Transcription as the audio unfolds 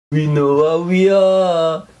We know how we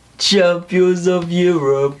are, champions of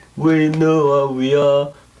Europe. We know how we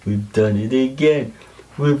are. We've done it again.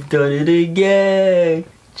 We've done it again.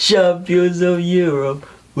 Champions of Europe.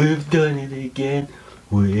 We've done it again.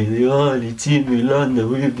 We're the only team in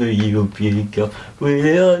London with the European Cup. We're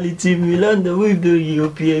the only team in London with the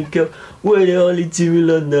European Cup. We're the only team in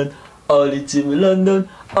London. Only team in London.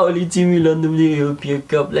 Only team in London with the European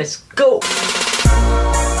Cup. Let's go!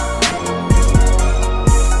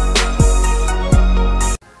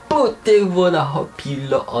 Everyone, I hope you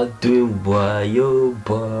lot are doing well. Yo,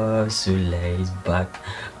 boss, Sule is back.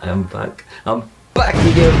 I'm back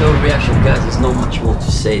again with no reaction, guys. There's not much more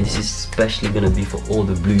to say. This is especially gonna be for all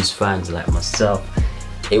the Blues fans like myself.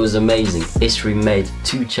 It was amazing. History made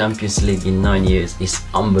 2 Champions League in 9 years. It's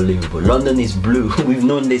unbelievable. London is blue. We've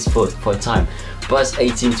known this for a time. Past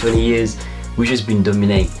 18-20 years, we've just been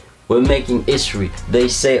dominating. We're making history. They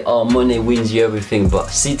say, oh, money wins you everything, but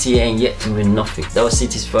City ain't yet to win nothing. That was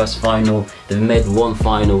City's first final. They've made 1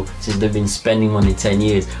 final since they've been spending money 10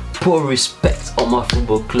 years. Put respect on my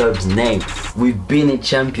football club's name. We've been in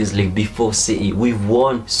Champions League before City. We've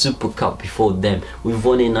won Super Cup before them. We've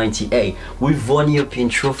won in '98. We've won European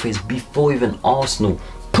trophies before even Arsenal.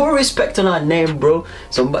 Put respect on our name, bro.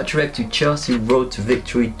 So I'm about to react to Chelsea Road to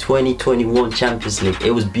Victory 2021 Champions League.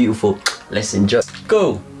 It was beautiful. Let's enjoy.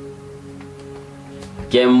 Go!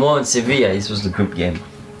 Game 1, Sevilla. This was the group game.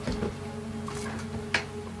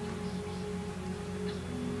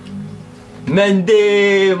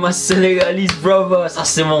 Mendy, my Senegalese brother. Ça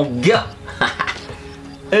c'est mon gars.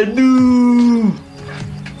 Edu.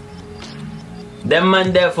 Them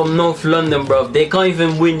man there from North London, bro. They can't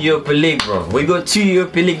even win Europa League, bro. We got 2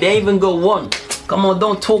 Europa League. They ain't even got 1. Come on,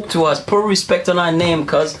 don't talk to us. Put respect on our name,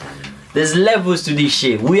 cuz there's levels to this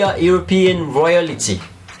shit. We are European royalty.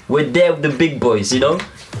 We're there with the big boys, you know.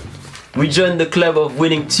 We joined the club of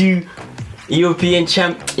winning 2 European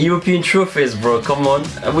trophies, bro. Come on,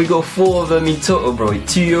 and we got 4 of them in total, bro.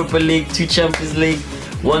 2 Europa League, 2 Champions League,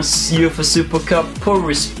 1 UEFA Super Cup. Put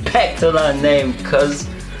respect on our name, cuz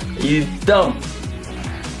you dumb.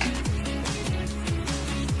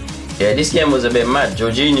 Yeah, this game was a bit mad.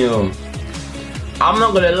 Jorginho, I'm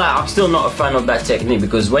not gonna lie, I'm still not a fan of that technique,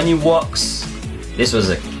 because when he walks, this was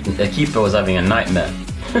the keeper was having a nightmare.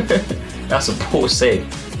 That's a poor save.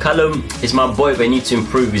 Callum is my boy, but he needs to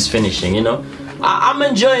improve his finishing, you know. I'm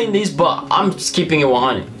enjoying this, but I'm just keeping it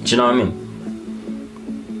 100. Do you know what I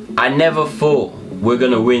mean? I never thought we're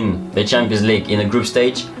gonna win the Champions League in the group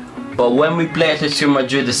stage, but when we played Attribution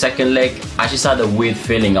Madrid the second leg, I just had a weird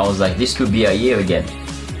feeling. I was like, this could be a year again.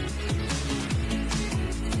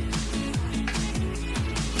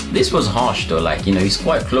 This was harsh though, like, you know, he's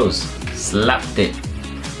quite close. Slapped it.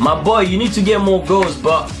 My boy, you need to get more goals,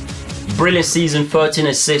 but brilliant season, 13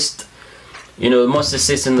 assists. You know, most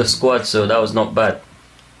assists in the squad, so that was not bad.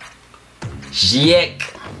 Ziyech.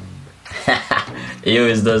 He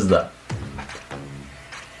always does that.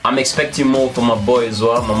 I'm expecting more from my boy as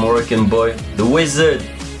well, my Moroccan boy. The Wizard.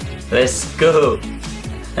 Let's go.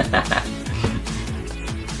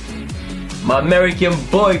 My American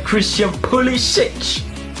boy, Christian Pulisic.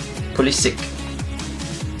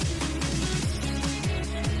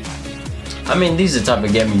 I mean, this is the type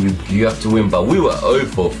of game you have to win, but we were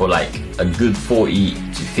 0-4 for like a good 40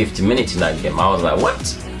 to 50 minutes in that game. I was like, what?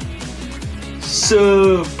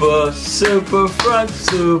 Super Frank,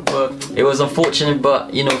 super. It was unfortunate,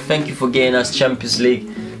 but you know, thank you for getting us Champions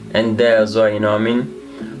League and there as well, you know what I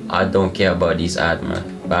mean? I don't care about this ad, man.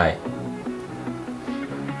 Bye.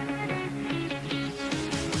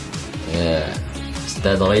 Yeah.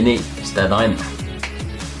 Stade Rennais, Stade Rennes.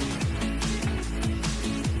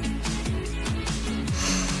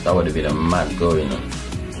 That would have been a mad goal, you know.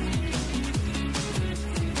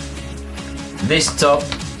 This top,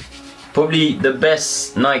 probably the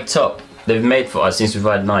best Nike top they've made for us since we've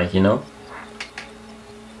had Nike, you know.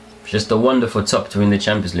 Just a wonderful top to win the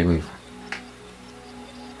Champions League with.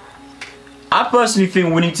 I personally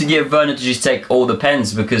think we need to get Werner to just take all the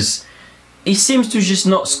pens, because he seems to just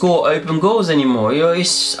not score open goals anymore. You know,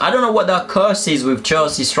 I don't know what that curse is with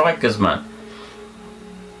Chelsea strikers, man.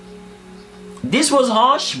 This was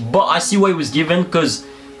harsh, but I see what he was given, because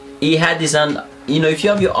he had his hand. You know, if you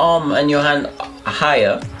have your arm and your hand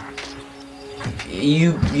higher,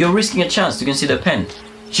 you're risking a chance to consider a pen. Do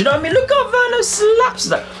you know what I mean? Look how Werner slaps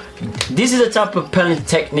that. This is the type of penalty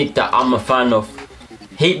technique that I'm a fan of.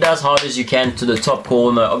 Hit that as hard as you can to the top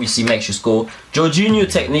corner, obviously makes you score. Jorginho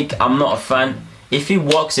technique, I'm not a fan. If he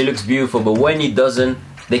walks, it looks beautiful, but when he doesn't,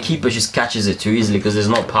 the keeper just catches it too easily because there's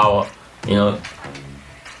no power, you know.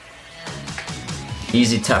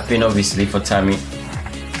 Easy tap in, obviously, for Tammy.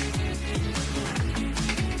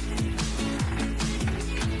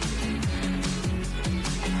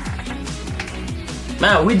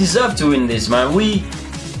 man, we deserve to win this, man. We,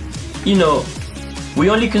 you know, we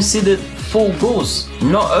only considered 4 goals.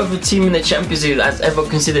 Not every team in the Champions League has ever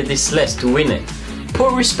considered this less to win it.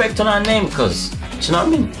 Put respect on our name, cuz, do you know what I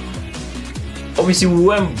mean? Obviously, we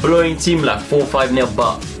weren't blowing team like 4-5-0,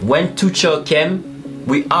 but when Tuchel came,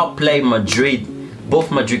 we outplayed Madrid, both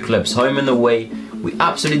Madrid clubs, home and away. We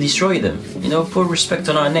absolutely destroyed them. You know, put respect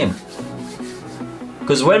on our name.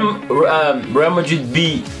 Because when Real Madrid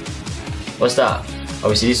beat, what's that?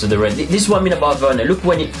 Obviously, this was the red. This is what I mean about Werner. Look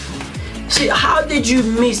when it. See, how did you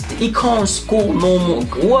miss? He can't score no more.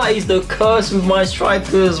 What is the curse with my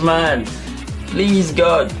strikers, man? Please,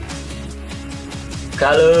 God.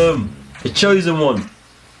 Callum, the chosen one.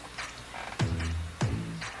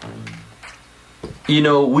 You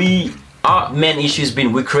know, our main issue has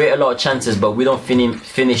been we create a lot of chances, but we don't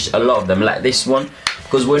finish a lot of them, like this one,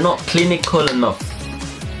 because we're not clinical enough.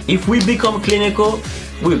 If we become clinical,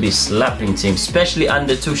 we'll be slapping teams, especially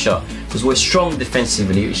under Tuchel, because we're strong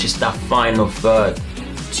defensively. It's just that final third,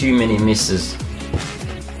 too many misses.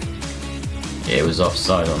 Yeah, it was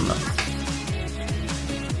offside on that.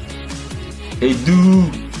 Hey,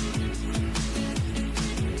 dude.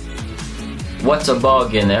 What a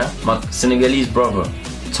bargain, yeah? My Senegalese brother.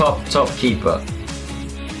 Top keeper.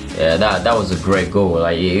 Yeah, that was a great goal.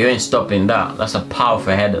 Like, you ain't stopping that. That's a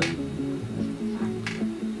powerful header.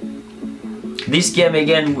 This game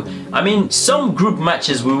again, I mean, some group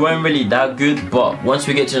matches we weren't really that good, but once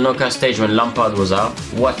we get to the knockout stage when Lampard was out,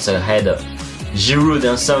 what a header. Giroud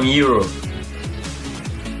and some Euro.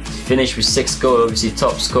 Finished with 6 goals, obviously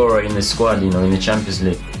top scorer in the squad, you know, in the Champions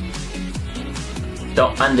League.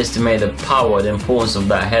 Don't underestimate the power, the importance of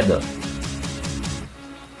that header.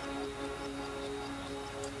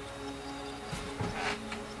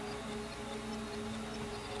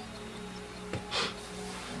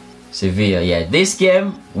 Sevilla, yeah. This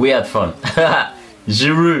game, we had fun.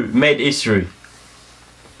 Giroud made history.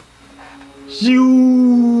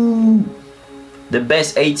 Giroud! The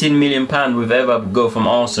best £18 million we've ever got from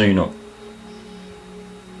Arsenal, you know.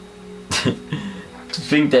 To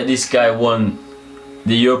think that this guy won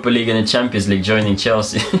the Europa League and the Champions League joining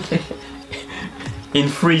Chelsea. In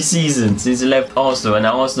 3 seasons since he left Arsenal, and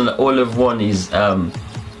Arsenal all have won is I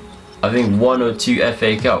think 1 or 2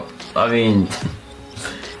 FA Cup. I mean,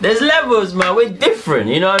 there's levels, man. We're different,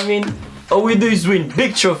 you know what I mean? All we do is win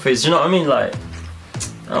big trophies, you know what I mean? Like,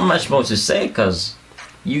 not much more to say, cause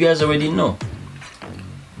you guys already know.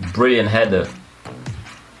 Brilliant header.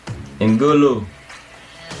 N'Golo.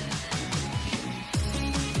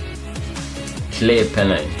 Clear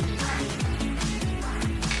penalty.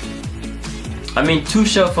 I mean,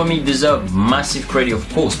 Tuchel for me deserved massive credit, of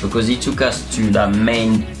course, because he took us to that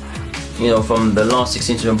main, you know, from the last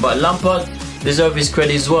 16 to them. But Lampard deserves his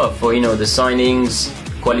credit as well for, you know, the signings,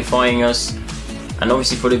 qualifying us, and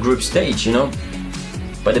obviously for the group stage, you know.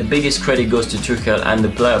 But the biggest credit goes to Tuchel and the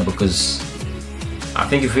player, because I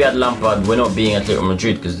think if we had Lampard, we're not being Atletico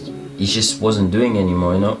Madrid, because he just wasn't doing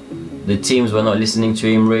anymore, you know. The teams were not listening to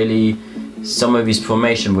him really. Some of his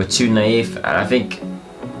formation were too naive, and I think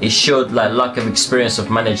it showed like lack of experience of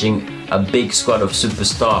managing a big squad of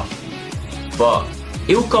superstar. But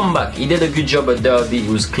he'll come back. He did a good job at Derby. He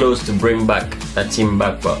was close to bring back that team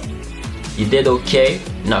back, but he did okay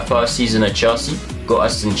in that first season at Chelsea. Got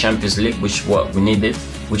us in Champions League, which is what we needed,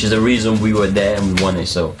 which is the reason we were there and we won it.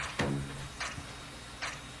 So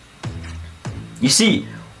you see,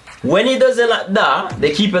 when he does it like that, the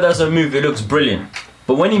keeper doesn't move, it looks brilliant.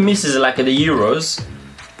 But when he misses it like at the Euros,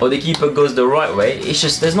 or the keeper goes the right way, it's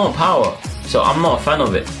just, there's no power. So I'm not a fan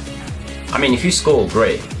of it. I mean, if you score,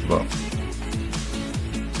 great, but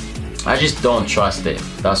I just don't trust it.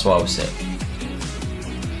 That's what I would say.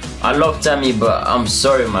 I love Tammy, but I'm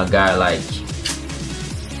sorry, my guy, like,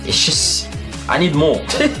 it's just, I need more.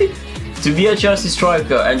 To be a Chelsea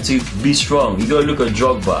striker and to be strong, you gotta look at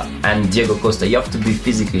Drogba and Diego Costa. You have to be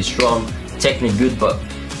physically strong, technically good, but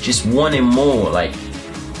just wanting more, like,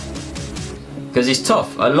 because it's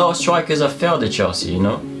tough. A lot of strikers have failed at Chelsea, you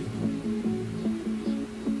know.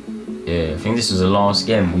 Yeah, I think this was the last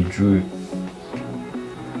game we drew.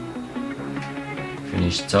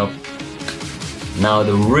 Finished top. Now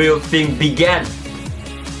the real thing began.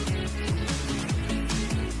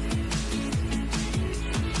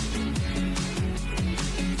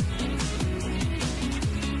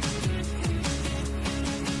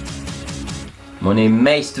 Money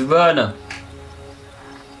Mace to Werner.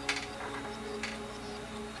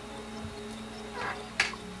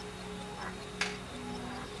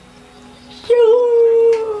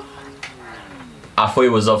 I thought it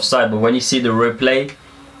was offside, but when you see the replay,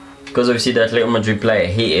 because obviously that Atletico Madrid player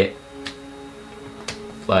hit it,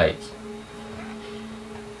 like,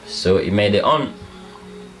 So he made it on.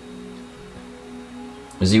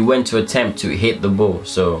 As he went to attempt to hit the ball,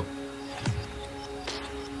 so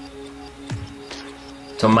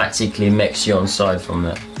automatically makes you onside from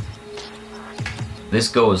that. This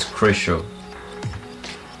goal was crucial.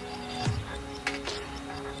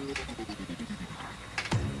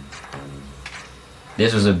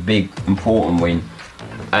 This was a big, important win.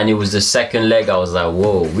 And it was the second leg. I was like,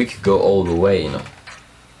 whoa, we could go all the way, you know.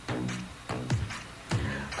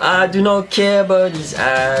 I do not care about these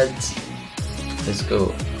ads. Let's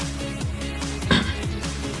go.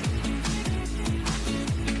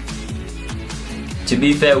 To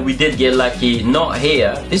be fair, we did get lucky. Not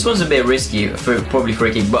here. This one's a bit risky, for probably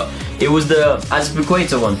free kick, but it was the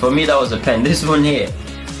Attribution one. For me, that was a pen. This one here.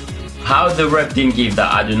 How the ref didn't give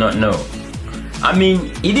that, I do not know. I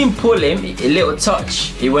mean, he didn't pull him, a little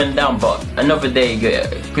touch, he went down, but another day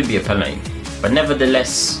it could be a penalty. But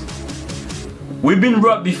nevertheless, we've been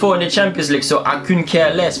robbed before in the Champions League, so I couldn't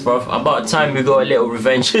care less, bro. About time we got a little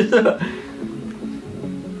revenge.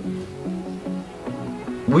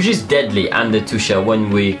 We're just deadly under Tuchel when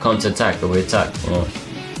we counter-attack or we attack, you know.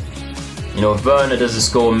 You know, Werner doesn't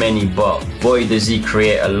score many, but boy does he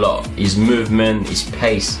create a lot. His movement, his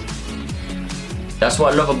pace. That's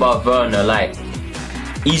what I love about Werner, like,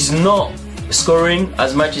 he's not scoring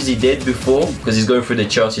as much as he did before because he's going through the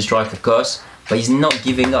Chelsea striker curse, but he's not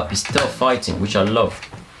giving up, he's still fighting, which I love.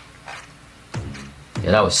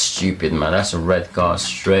 Yeah, that was stupid, man. That's a red card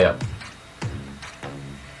straight up.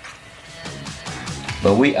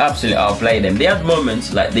 But we absolutely outplayed them. They had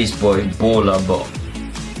moments like this boy, baller, but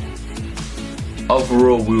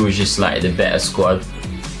overall we were just like the better squad.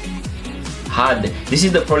 This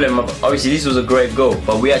is the problem. Obviously this was a great goal,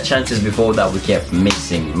 but we had chances before that we kept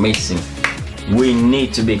missing. We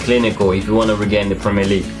need to be clinical if we want to regain the Premier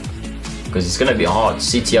League, because it's going to be hard.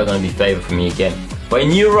 City are going to be favourite for me again, but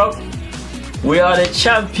in Europe we are the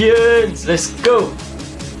champions. Let's go.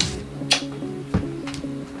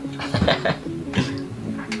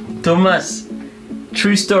 Thomas,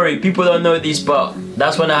 true story, people don't know this, but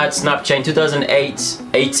that's when I had Snapchat in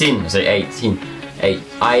 2018.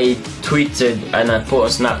 I tweeted and I put on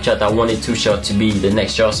Snapchat I wanted Tuchel to be the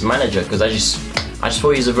next Chelsea manager, because I just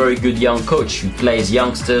thought he's a very good young coach who plays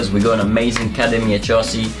youngsters. We got an amazing academy at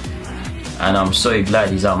Chelsea, and I'm so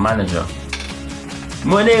glad he's our manager.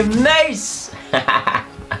 My name Nice.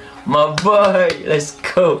 My boy, let's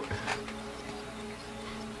go.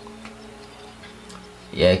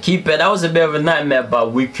 Yeah, keep it. That was a bit of a nightmare,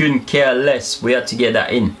 but we couldn't care less. We had to get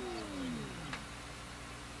that in.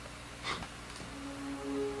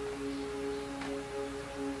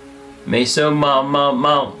 Mason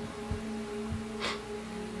Mount.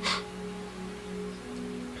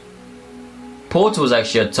 Porto was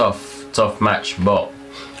actually a tough match, but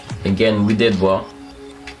again we did well.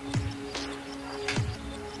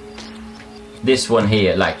 This one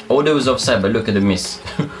here, like, oh, there was offside, but look at the miss.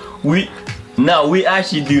 we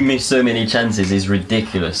actually do miss so many chances, it's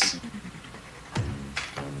ridiculous.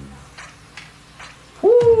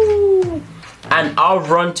 Woo! And our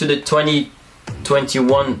run to the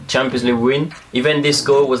 2021 Champions League win, even this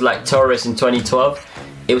goal was like Torres in 2012.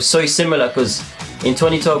 It was so similar because in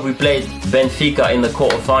 2012 we played Benfica in the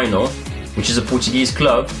quarter-final, which is a Portuguese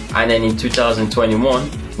club, and then in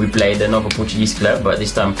 2021 we played another Portuguese club, but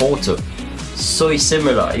this time Porto. So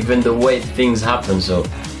similar, even the way things happen. So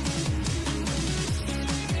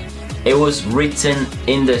it was written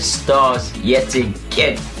in the stars yet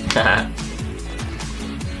again.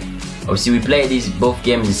 Obviously we played both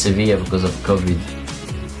games in Sevilla because of COVID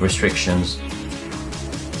restrictions.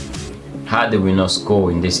 How did we not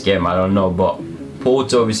score in this game? I don't know, but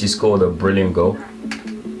Porto obviously scored a brilliant goal.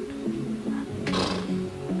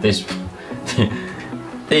 This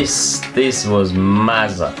was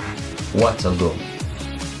Mazza. What a goal.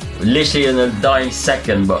 Literally in a dying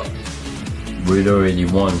second, but we'd already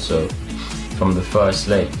won, so from the first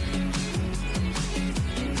leg.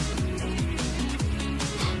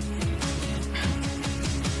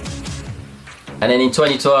 And then in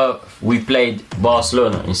 2012 we played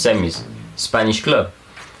Barcelona in semis, Spanish club.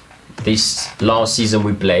 This last season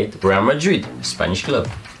we played Real Madrid, Spanish club.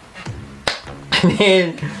 And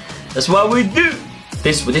then that's what we do.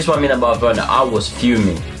 This what I mean about Werner. I was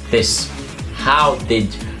fuming. How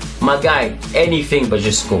did my guy anything but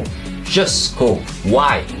just score? Just score.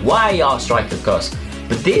 Why our striker curse?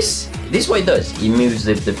 But this what he does. He moves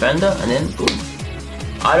the defender and then boom.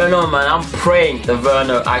 I don't know, man. I'm praying that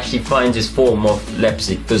Werner actually finds his form of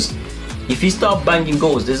Leipzig, because if he starts banging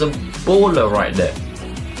goals, there's a baller right there.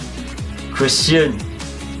 Christian,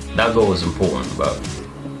 that goal was important, bro.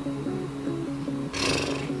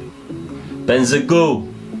 Benzema,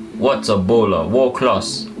 What's a bowler? World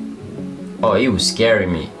class. Oh, he was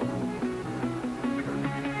scaring me.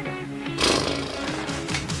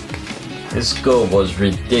 This goal was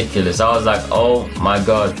ridiculous. I was like, oh my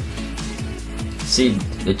god. See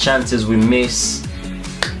the chances we miss.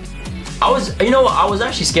 You know what, I was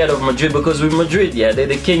actually scared of Madrid, because with Madrid, yeah, they're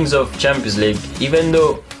the kings of Champions League. Even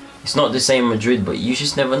though it's not the same Madrid, but you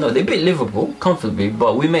just never know. They beat Liverpool comfortably,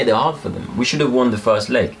 but we made it hard for them. We should have won the first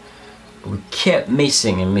leg. But we kept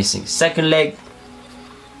missing and missing. Second leg,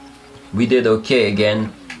 we did okay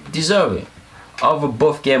again. Deserve it. Over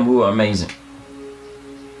both games, we were amazing.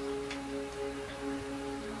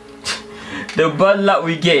 The bad luck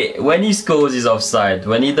we get when he scores is offside.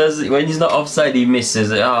 When he's not offside, he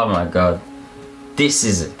misses it. Oh my god. This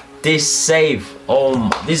is it. This save. Oh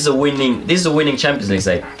my, this is a winning Champions League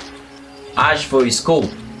save. Ashford, he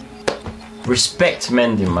scored. Respect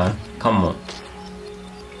Mendy, man. Come on.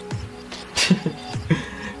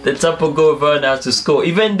 The type of goal Werner has to score.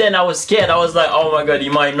 Even then I was scared. I was like, oh my god, he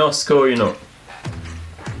might not score, you know.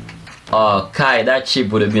 Oh Kai, that chip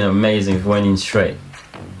would have been amazing if went in straight.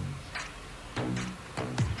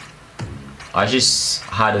 I just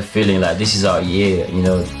had a feeling like this is our year, you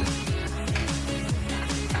know.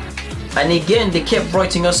 And again, they kept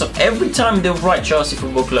writing us up. Every time they write Chelsea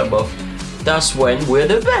Football Club off, that's when we're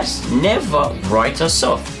the best. Never write us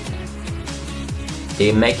off.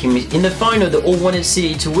 They're making me in the final. They all wanted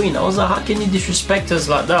City to win. I was like, how can you disrespect us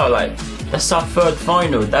like that? Like, that's our third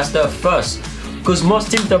final. That's their first. Because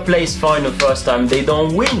most teams that plays final first time, they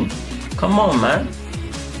don't win. Come on, man.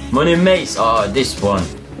 Money Mace. Oh, this one.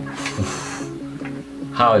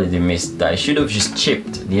 How did he miss that? He should have just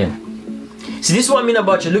chipped at the end. See, this is what I mean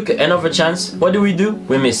about you. Look at another chance. What do?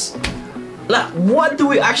 We miss. Like, what do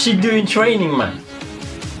we actually do in training, man?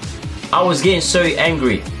 I was getting so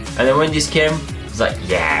angry. And then when this came, I was like,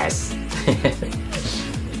 yes.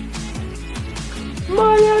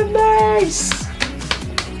 Mayonnaise.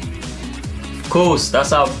 Of course,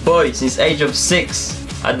 that's our boy since age of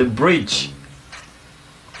 6 at the bridge.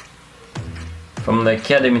 From the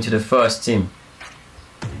academy to the first team.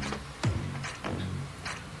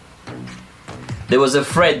 There was a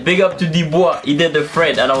Fred, big up to Dubois, he did the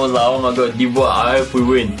Fred, and I was like, oh my god, Dubois, I hope we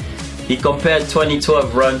win. He compared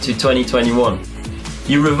 2012 run to 2021.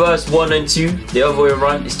 You reverse 1 and 2, the other way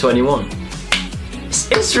around is 21. It's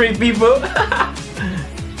history, people.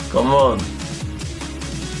 Come on.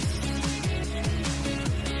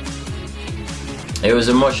 It was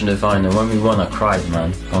emotional final. When we won, I cried,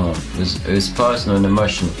 man. Come on. It was personal and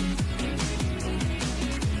emotional.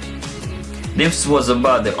 This was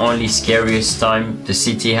about the only scariest time the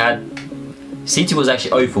City had. City was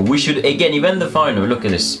actually awful. We should, again, even the final, look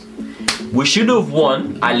at this. We should have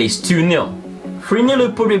won at least 2-0. 3-0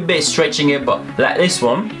 would probably be stretching it, but like this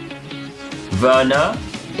one. Werner,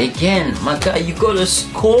 again, my guy, you gotta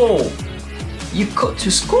score. You got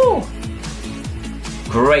to score.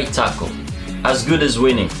 Great tackle. As good as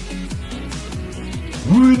winning.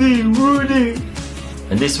 Woody.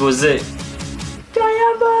 And this was it.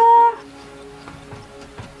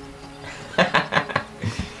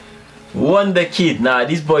 Wonder Kid. Nah,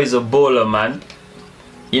 this boy is a baller, man.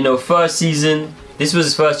 You know, first season, this was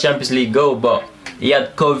his first Champions League goal, but he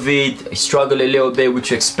had COVID, he struggled a little bit,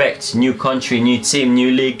 which you expect. New country, new team,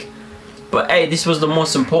 new league. But hey, this was the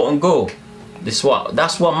most important goal. That's what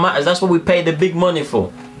matters. That's what we paid the big money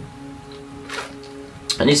for.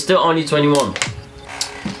 And he's still only 21.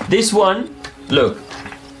 This one, look,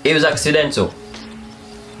 it was accidental.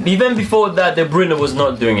 Even before that, De Bruyne was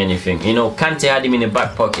not doing anything. You know, Kante had him in the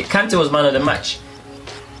back pocket. Kante was man of the match.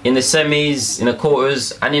 In the semis, in the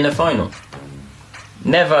quarters, and in the final.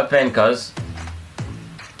 Never a pen, cuz.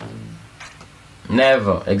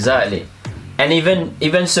 Never, exactly. And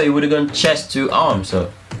even so, he would have gone chest to arm. So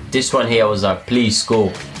this one here was like, please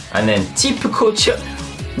score. And then typical.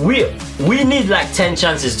 We need like 10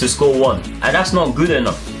 chances to score 1, and that's not good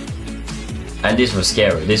enough. And this was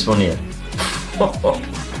scary. This one here.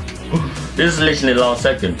 This is literally the last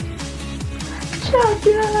second.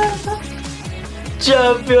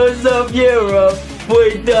 Champions of Europe,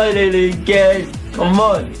 we done it again. Come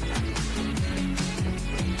on.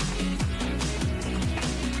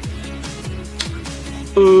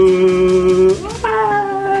 Ooh,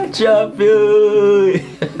 champion.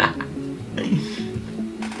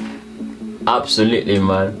 Absolutely,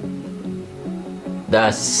 man.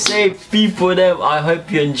 That's safe, people. Them. I hope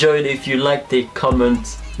you enjoyed it. If you liked it,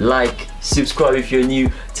 comment, like, subscribe if you're new.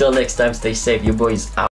 Till next time, stay safe. Your boys out.